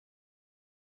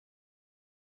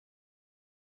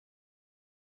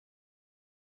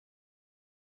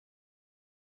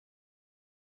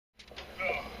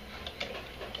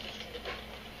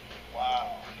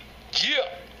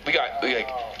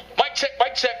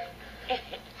check.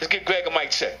 Let's get Greg a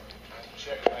mic check.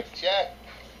 Check.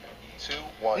 2,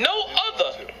 1. No 2,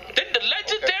 other 1, 2. than the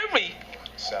legendary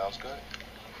Sounds good.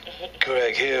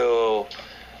 Greg Hill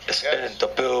is Yes. in the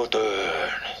building.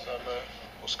 What's up, man?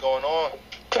 What's going on?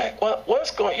 Greg,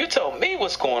 what's going? You tell me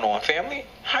what's going on, family.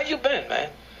 How you been, man?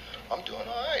 I'm doing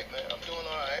all right, man. I'm doing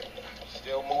all right.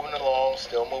 Still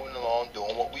moving along,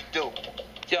 doing what we do.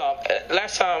 Yo,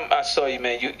 last time I saw you,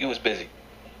 man, you was busy.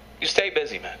 You stay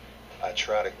busy, man. I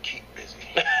try to keep busy.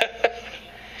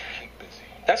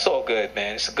 That's all good,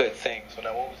 man. It's a good thing. So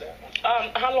now, what was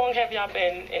that? How long have y'all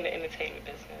been in the entertainment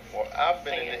business? Well, I've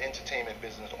been in the entertainment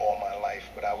business all my life,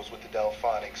 but I was with the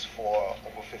Delphonics for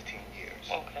over 15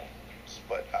 years. Okay.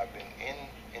 But I've been in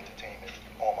entertainment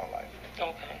all my life.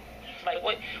 Okay. Like,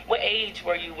 what age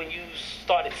were you when you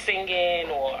started singing,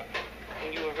 or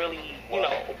when you were really, you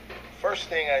know? First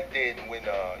thing I did when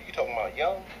you talking about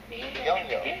young? Yeah.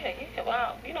 Yeah.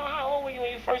 Wow. You know, how old were you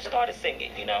when you first started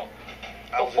singing? You know,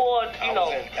 I was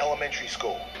in elementary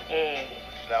school. Mm.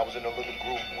 And I was in a little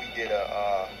group. We did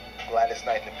a Gladys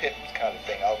Knight and the Pips kind of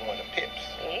thing. I was one of the Pips.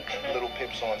 Okay. Little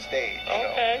Pips on stage. You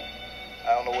Okay. know?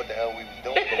 I don't know what the hell we was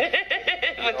doing.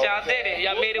 But y'all did it.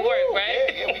 Y'all made it work,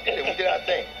 right? Yeah, we did it. We did our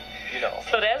thing. You know.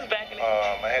 So that's back in the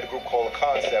I had a group called The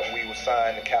Concept. We were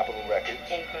signed to Capitol Records.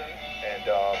 Okay. And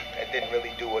it didn't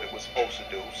really do what it was supposed to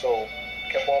do. So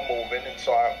kept on moving. And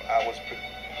so I'm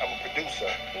a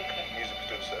producer, music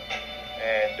producer.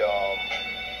 And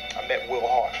I met Will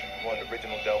Hart, one of the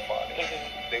original Delphonics.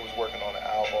 They was working on an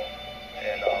album.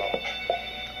 And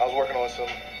I was working on some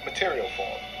material for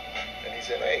him. And he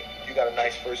said, hey, you got a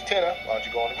nice first tenor. Why don't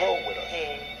you go on the road with us?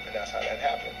 And that's how that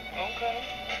happened. Okay.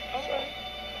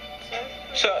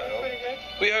 So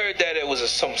we heard that it was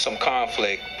some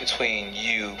conflict between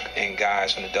you and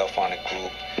guys from the Delphonic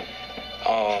group.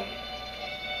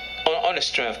 On the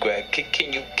strength, Greg,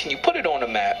 can you put it on the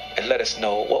map and let us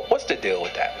know what's the deal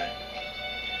with that, man?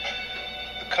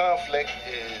 The conflict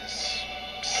is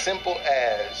simple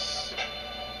as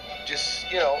just,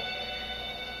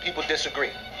 people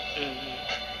disagree.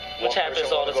 Which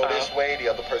happens all the time. One person want to go this way, the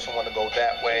other person want to go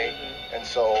that way, and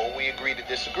so we agree to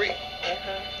disagree.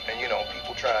 Okay. And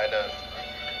people trying to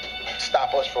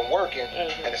stop us from working,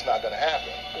 and it's not going to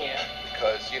happen. Yeah.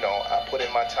 Because I put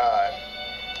in my time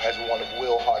as one of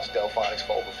Will Hart's Delphonics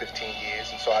for over 15 years,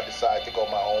 and so I decided to go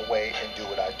my own way and do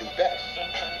what I do best.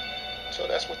 Okay. So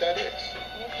that's what that is.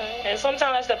 Okay. And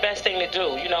sometimes that's the best thing to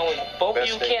do. When both of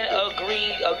you can't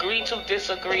agree to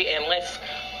disagree, and let's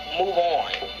move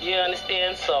on. You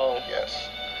understand? So yes.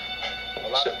 A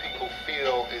lot of people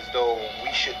feel as though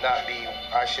I should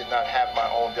not have my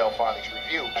own Delphonics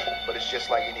review, but it's just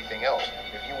like anything else.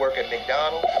 If you work at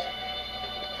McDonald's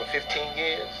for 15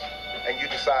 years and you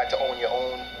decide to own your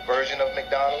own version of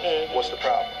McDonald's, what's the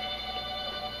problem?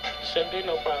 Shouldn't be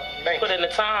no problem. You Thank put you. in the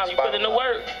time, you put in the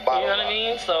work. You know what I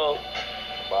mean? So.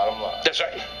 Bottom line. That's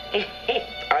right.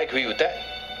 I agree with that.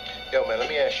 Yo, man, let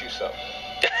me ask you something.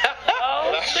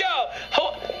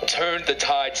 Turn the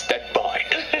tides that bind.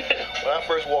 When I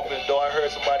first walked in the door, I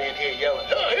heard somebody in here yelling,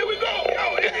 "Oh, here we go!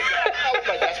 Yo, here we go!" I was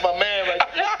like, "That's my man right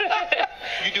there."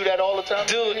 You do that all the time,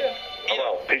 dude.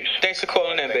 Hello, peace. Thanks for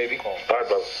calling in, baby. All right,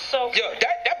 brother. So,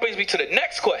 that brings me to the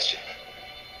next question.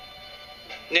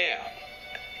 Now,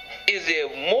 is there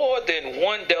more than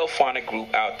one Delphonic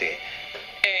group out there?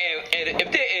 And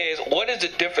if there is, what is the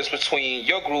difference between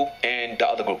your group and the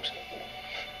other groups?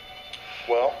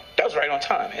 Well, that was right on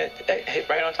time. Hit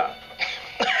right on time.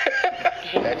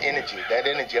 That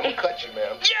energy. I'm gonna cut you,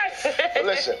 man. Yes. So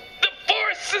listen. The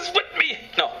force is with me.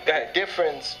 No, go ahead. The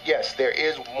difference, yes, there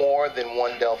is more than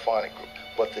one Delphonic group,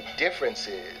 but the difference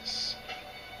is,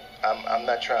 I'm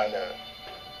trying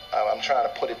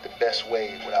to put it the best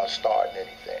way without starting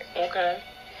anything. Okay.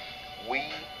 We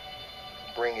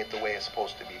bring it the way it's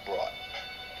supposed to be brought.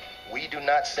 We do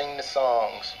not sing the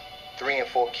songs 3 and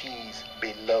 4 keys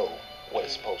below what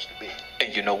it's supposed to be.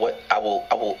 And you know what? I will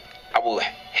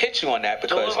hit you on that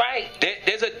because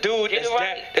there's a dude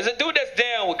that's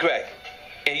down with Greg,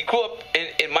 and he grew up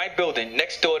in my building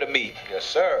next door to me. Yes,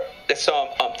 sir. That's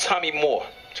Tommy Moore.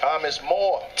 Thomas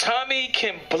Moore. Tommy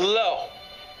can blow.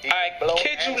 I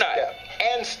kid you not.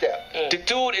 Step. The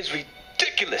dude is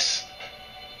ridiculous.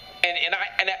 And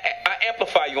I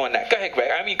amplify you on that. Go ahead,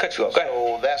 Greg. I mean, cut you off. Go ahead.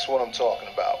 So that's what I'm talking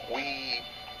about.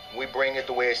 We bring it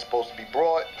the way it's supposed to be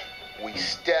brought. We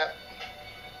step.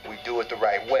 We do it the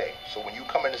right way. So when you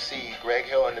come in to see Greg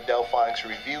Hill and the Delphonics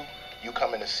review, you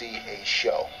come in to see a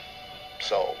show.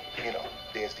 So,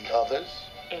 there's the others,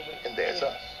 and there's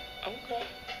us. Okay.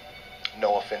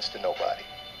 No offense to nobody.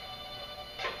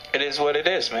 It is what it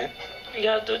is, man. You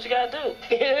gotta do what you gotta do.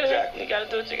 Exactly. You gotta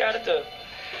do what you gotta do.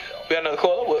 We got another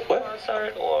caller. What?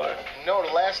 Concert or? No,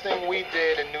 the last thing we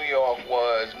did in New York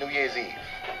was New Year's Eve.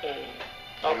 Okay.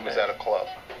 We was at a club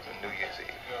on New Year's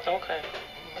Eve. Okay.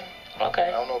 Okay.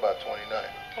 I don't know about 29.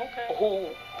 Okay. Who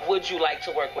would you like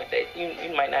to work with that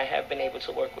you might not have been able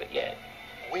to work with yet?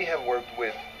 We have worked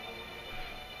with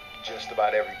just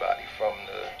about everybody, from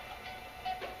the,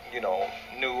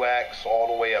 new acts all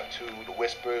the way up to the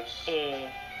Whispers.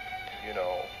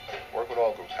 Work with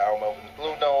all groups. Harold Melvin's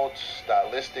Blue Notes,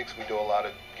 Stylistics. We do a lot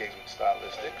of gigs with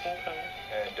Stylistics. Okay.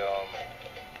 And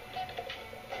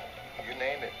you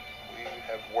name it, we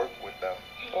have worked with them.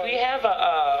 We have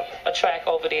a track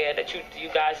over there that you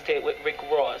guys did with Rick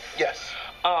Ross. Yes.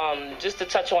 Just to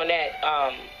touch on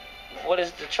that, what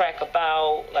is the track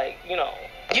about?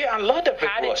 Yeah, I love the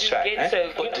Rick Ross track,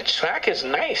 man. But the track is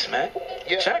nice, man.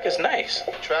 Yeah. The track is nice.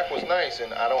 The track was nice,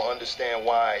 and I don't understand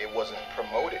why it wasn't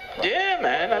promoted. Yeah,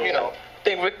 man. I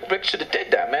think Rick should have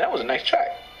did that, man. That was a nice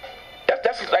track.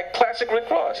 That's like classic Rick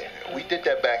Ross. Yeah, we did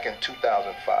that back in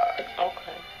 2005. Okay.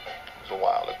 It was a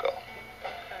while ago.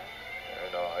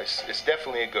 And it's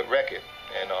definitely a good record.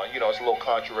 And, it's a little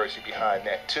controversy behind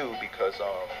that, too, because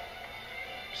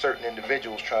certain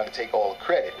individuals trying to take all the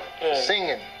credit for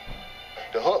singing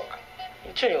the hook.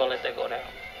 You ain't gonna let that go down.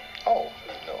 Oh,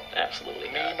 no. Absolutely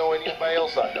Me not. nor anybody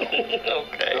else I know.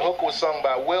 Okay. The hook was sung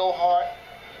by Will Hart,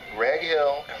 Greg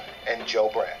Hill, and Joe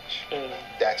Branch.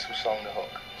 That's who sung the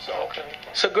hook. So, okay.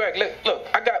 So Greg, look,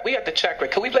 we got the track right.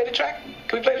 Can we play the track?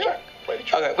 Play the track?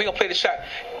 Okay, we gonna play the track.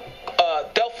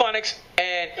 Delphonics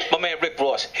and my man Rick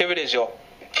Ross. Here it is, y'all.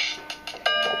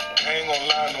 I ain't gonna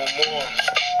lie no more.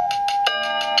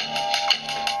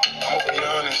 I'll be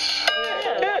honest.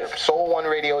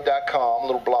 Soul1radio.com,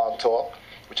 little blog talk,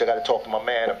 which I got to talk to my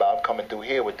man about, coming through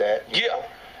here with that. Yeah.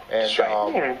 And, that's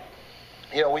right.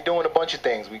 We're doing a bunch of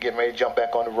things. We're getting ready to jump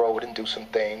back on the road and do some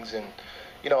things, and,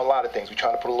 a lot of things. We're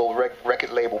trying to put a little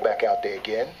record label back out there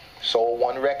again. Soul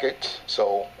One Records.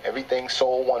 So everything's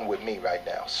Soul One with me right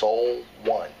now. Soul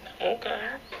One. Okay.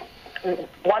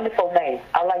 Wonderful name.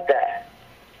 I like that.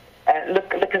 And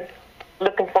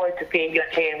looking forward to seeing you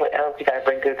and what else you guys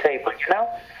bring to the table,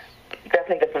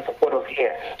 Definitely get some support over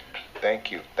here.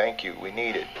 Thank you. We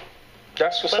need it.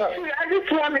 That's what's up. I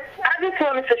just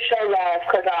wanted to show love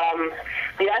because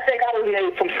I think I was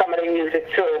made from some of the music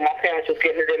too. My parents was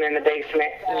getting it in the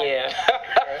basement. Yeah.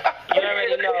 You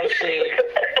already know, see.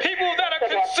 People that are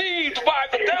conceived by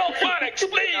the Delphonics,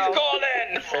 please call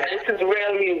in. And this is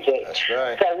real music. That's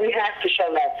right. So we have to show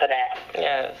love for that.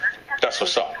 Yes. That's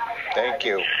what's up. Thank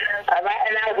you. All right,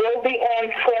 and I will be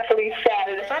on Prayerfully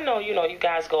Saturday. I know, you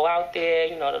guys go out there,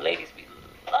 the ladies be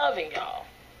loving y'all.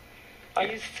 Are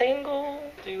you single?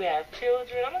 Do you have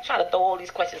children? I'm not trying to throw all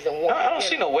these questions in one. I don't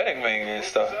see no wedding ring and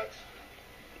stuff.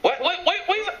 What is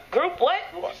it? Group what?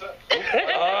 Oh.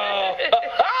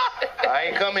 I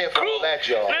ain't come here for all that,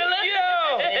 y'all. Yo.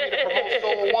 You need to promote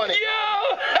Soul One. Yo.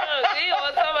 See,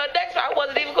 on some of the next one, I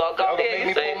wasn't even going to go Y'all there. gonna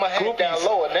make me put my head down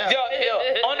lower now. Yo,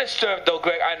 on this turf though,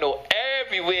 Greg, I know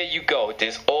everywhere you go,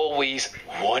 there's always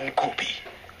one groupie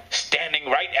standing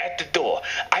right at the door.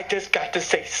 I just got to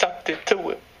say something to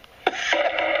him.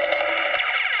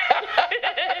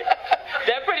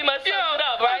 That pretty much sums it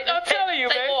up, right? I'm telling you,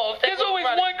 man. There's always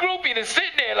one groupie that's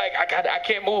sitting there like, I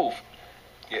can't move.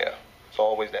 Yeah, it's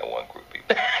always that one groupie.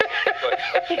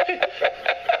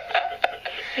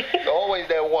 It's always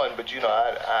that one, but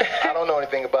I don't know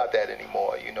anything about that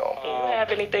anymore. Do you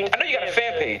have anything? I know you got a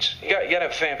fan page. You got to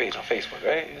have a fan page on Facebook,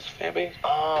 right? It's a fan page.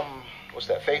 What's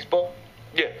that? Facebook?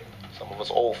 Yeah. Some of us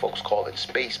old folks call it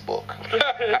Spacebook.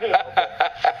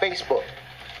 Facebook.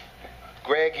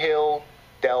 Greg Hill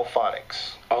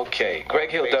Delphonics. Okay,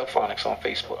 Greg Hill Delphonics on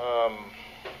Facebook.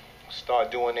 Start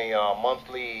doing a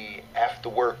monthly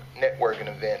after-work networking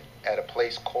event at a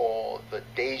place called the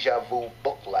Deja Vu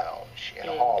Book Lounge in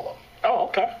Harlem. Oh,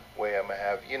 okay. Where I'm going to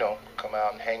have, come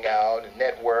out and hang out and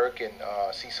network and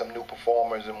see some new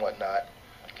performers and whatnot.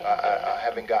 I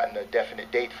haven't gotten a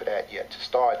definite date for that yet to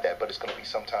start that, but it's going to be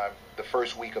sometime the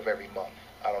first week of every month.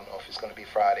 I don't know if it's going to be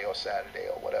Friday or Saturday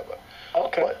or whatever.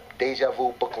 Okay. But Deja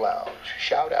Vu Book Lounge.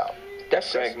 Shout out.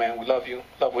 That's Greg, man. We love you.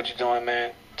 Love what you're doing,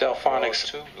 man.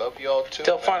 Delphonics. Love y'all too.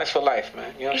 Delphonics for life,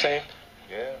 man. You know what I'm saying?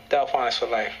 Yeah. Delphonics for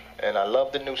life. And I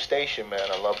love the new station,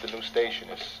 man. I love the new station.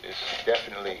 It's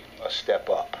definitely a step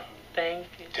up. Thank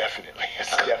you. Definitely a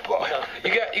step up.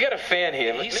 You got a fan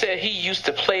here. He said he used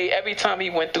to play every time he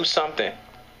went through something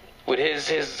with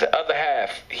his other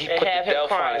half. He put the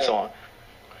Delphonics on.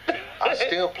 I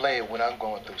still play it when I'm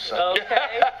going through something. Okay.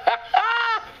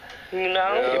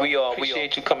 Yeah, we all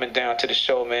appreciate you coming down to the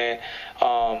show, man.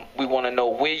 We want to know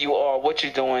where you are, what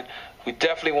you're doing. We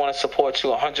definitely want to support you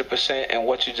 100% in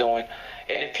what you're doing.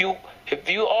 And if you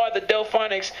are the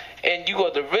Delphonics and you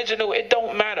are the original, it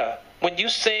don't matter. When you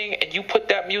sing and you put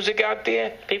that music out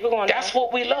there, people going. That's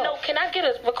what we love. You know, can I get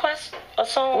a request? A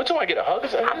song? What, you want to get a hug?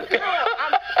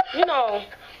 You know,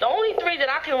 the only three that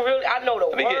I know the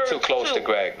words. Let me get too close to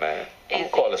Greg, man. I'm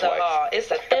call his wife. It's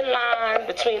a thin line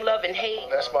between love and hate.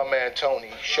 That's my man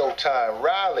Tony Showtime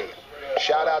Riley.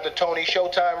 Shout out to Tony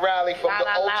Showtime Riley from the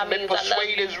Ultimate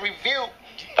Persuaders Review.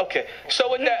 Okay, so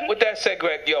with that said,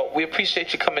 Greg, we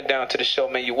appreciate you coming down to the show,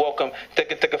 man. You're welcome.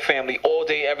 Thicker family all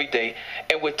day, every day,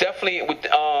 and we're definitely with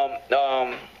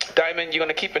Diamond. You're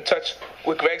gonna keep in touch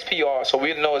with Greg's PR, so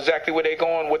we know exactly where they're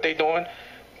going, what they're doing,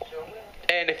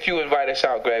 and if you invite us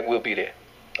out, Greg, we'll be there.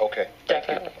 Okay, thank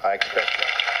you. I expect that.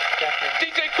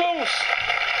 DJ Cruz,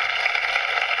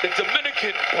 the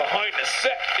Dominican behind the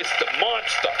set, is the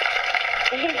monster.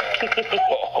 Go ahead,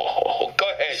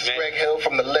 this is Greg Hill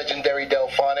from the legendary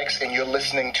Delphonics, and you're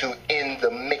listening to In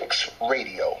the Mix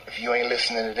Radio. If you ain't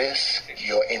listening to this,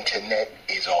 your internet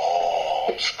is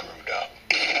all screwed up.